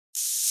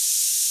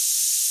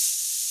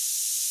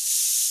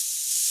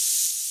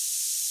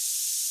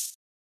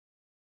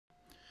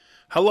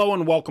Hello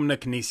and welcome to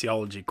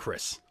Kinesiology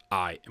Kris.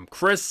 I am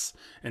Chris,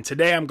 and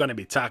today I'm going to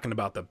be talking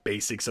about the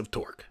basics of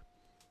torque.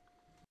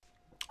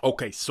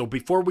 Okay, so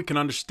before we can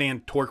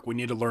understand torque, we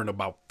need to learn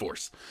about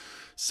force.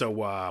 So,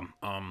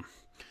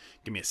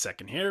 give me a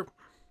second here.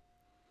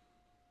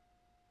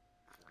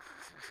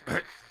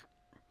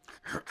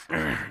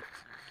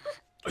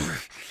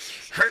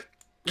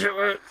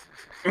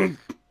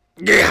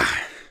 Yeah.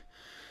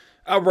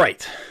 All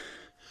right.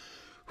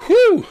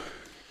 Whew.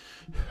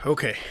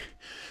 Okay.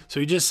 So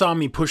you just saw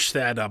me push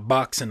that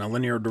box in a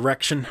linear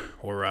direction,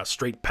 or a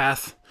straight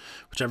path,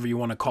 whichever you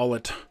want to call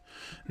it.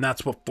 And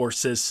that's what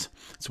force is.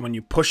 So when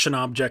you push an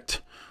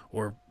object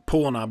or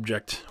pull an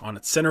object on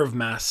its center of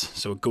mass,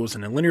 so it goes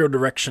in a linear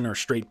direction or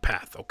straight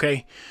path,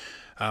 okay?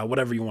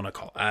 Whatever you want to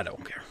call it. I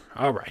don't care.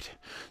 All right.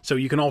 So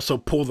you can also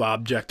pull the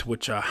object,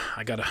 which I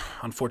got to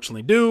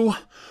unfortunately do,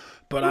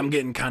 but I'm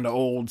getting kind of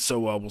old, so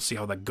we'll see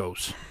how that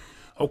goes.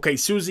 Okay,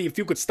 Susie, if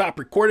you could stop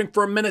recording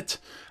for a minute,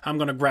 I'm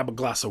going to grab a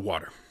glass of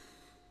water.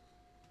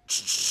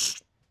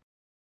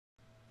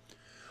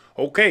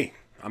 Okay,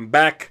 I'm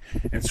back,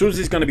 and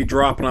Susie's going to be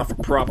dropping off a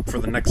prop for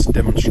the next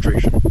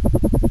demonstration.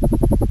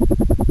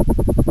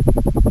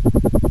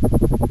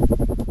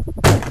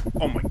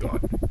 Oh my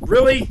god.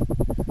 Really?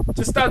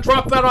 Just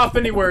drop that off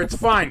anywhere, it's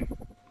fine.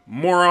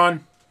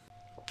 Moron.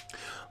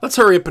 Let's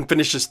hurry up and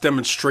finish this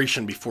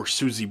demonstration before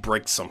Susie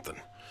breaks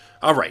something.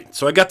 Alright,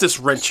 so I got this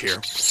wrench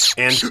here,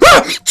 and...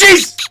 Ah!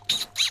 Jeez!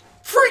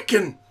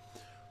 Freaking...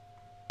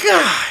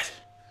 God!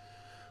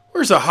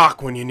 Where's a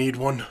hawk when you need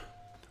one?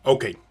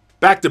 Okay,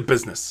 back to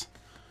business.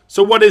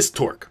 So what is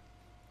torque?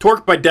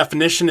 Torque, by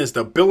definition, is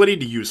the ability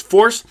to use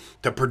force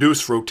to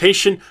produce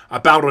rotation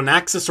about an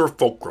axis or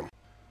fulcrum.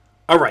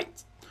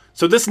 Alright,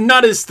 so this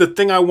nut is the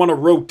thing I want to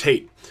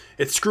rotate.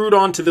 It's screwed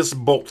onto this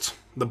bolt.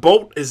 The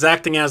bolt is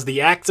acting as the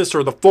axis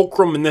or the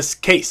fulcrum in this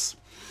case.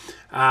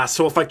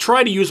 So if I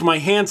try to use my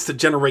hands to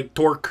generate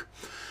torque,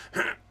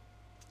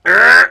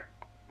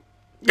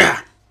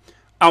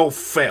 I'll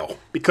fail.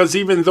 Because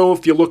even though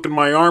if you look at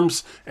my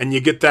arms and you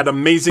get that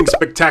amazing,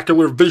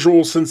 spectacular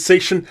visual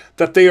sensation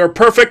that they are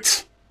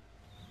perfect,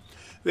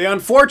 they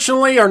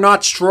unfortunately are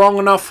not strong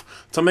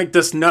enough to make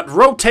this nut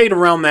rotate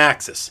around the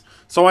axis.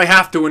 So I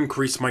have to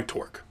increase my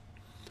torque.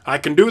 I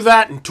can do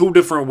that in two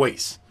different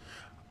ways.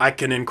 I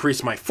can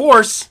increase my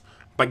force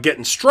by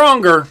getting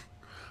stronger,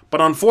 but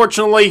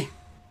unfortunately,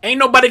 ain't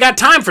nobody got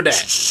time for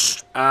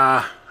that.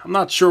 I'm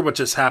not sure what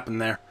just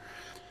happened there.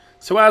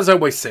 So as I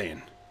was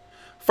saying,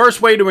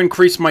 first way to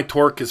increase my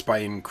torque is by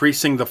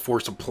increasing the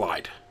force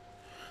applied.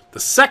 The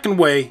second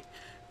way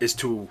is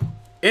to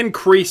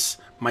increase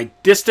my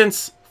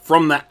distance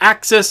from the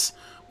axis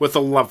with a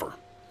lever.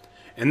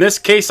 In this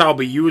case, I'll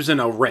be using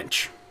a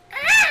wrench.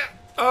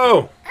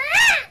 Oh,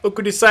 look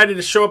who decided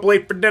to show up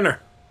late for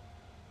dinner.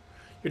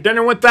 Your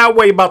dinner went that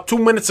way about 2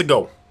 minutes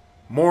ago,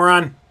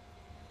 moron.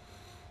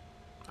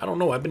 I don't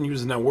know, I've been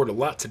using that word a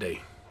lot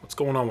today. What's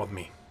going on with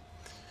me?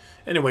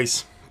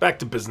 Anyways, back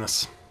to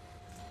business.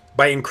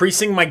 By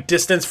increasing my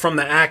distance from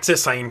the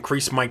axis, I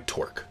increase my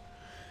torque.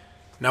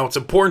 Now, it's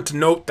important to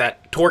note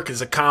that torque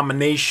is a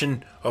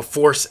combination of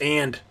force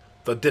and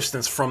the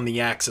distance from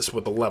the axis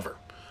with a lever.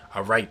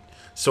 Alright,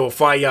 so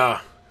if I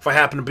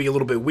happen to be a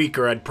little bit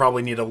weaker, I'd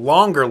probably need a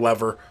longer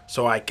lever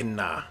so I can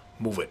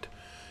move it.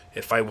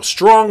 If I was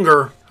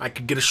stronger, I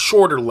could get a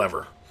shorter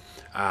lever.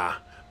 But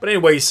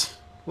anyways,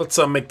 let's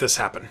make this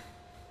happen.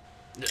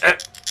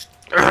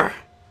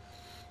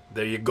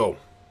 There you go.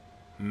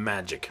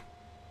 Magic.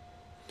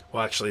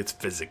 Well, actually, it's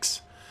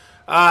physics.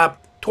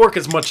 Torque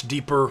is much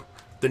deeper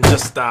than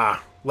just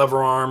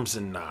lever arms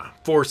and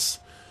force.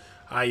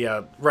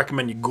 I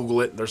recommend you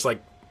Google it. There's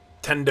like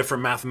 10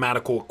 different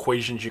mathematical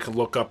equations you can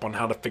look up on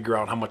how to figure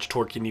out how much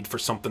torque you need for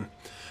something.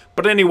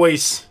 But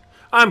anyways,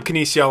 I'm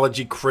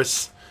Kinesiology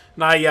Kris,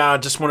 and I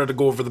just wanted to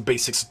go over the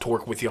basics of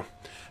torque with you.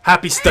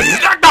 Happy studying.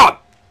 Oh,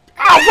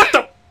 what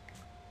the?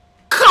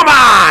 Come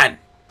on!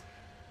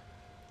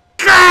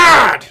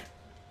 God!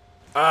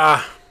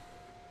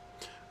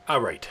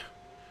 Alright.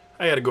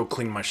 I gotta go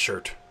clean my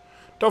shirt.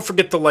 Don't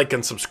forget to like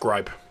and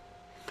subscribe.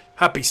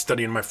 Happy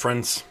studying, my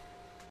friends.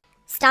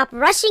 Stop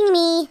rushing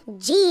me.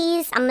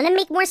 Jeez, I'm gonna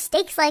make more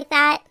steaks like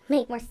that.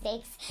 Make more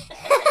steaks.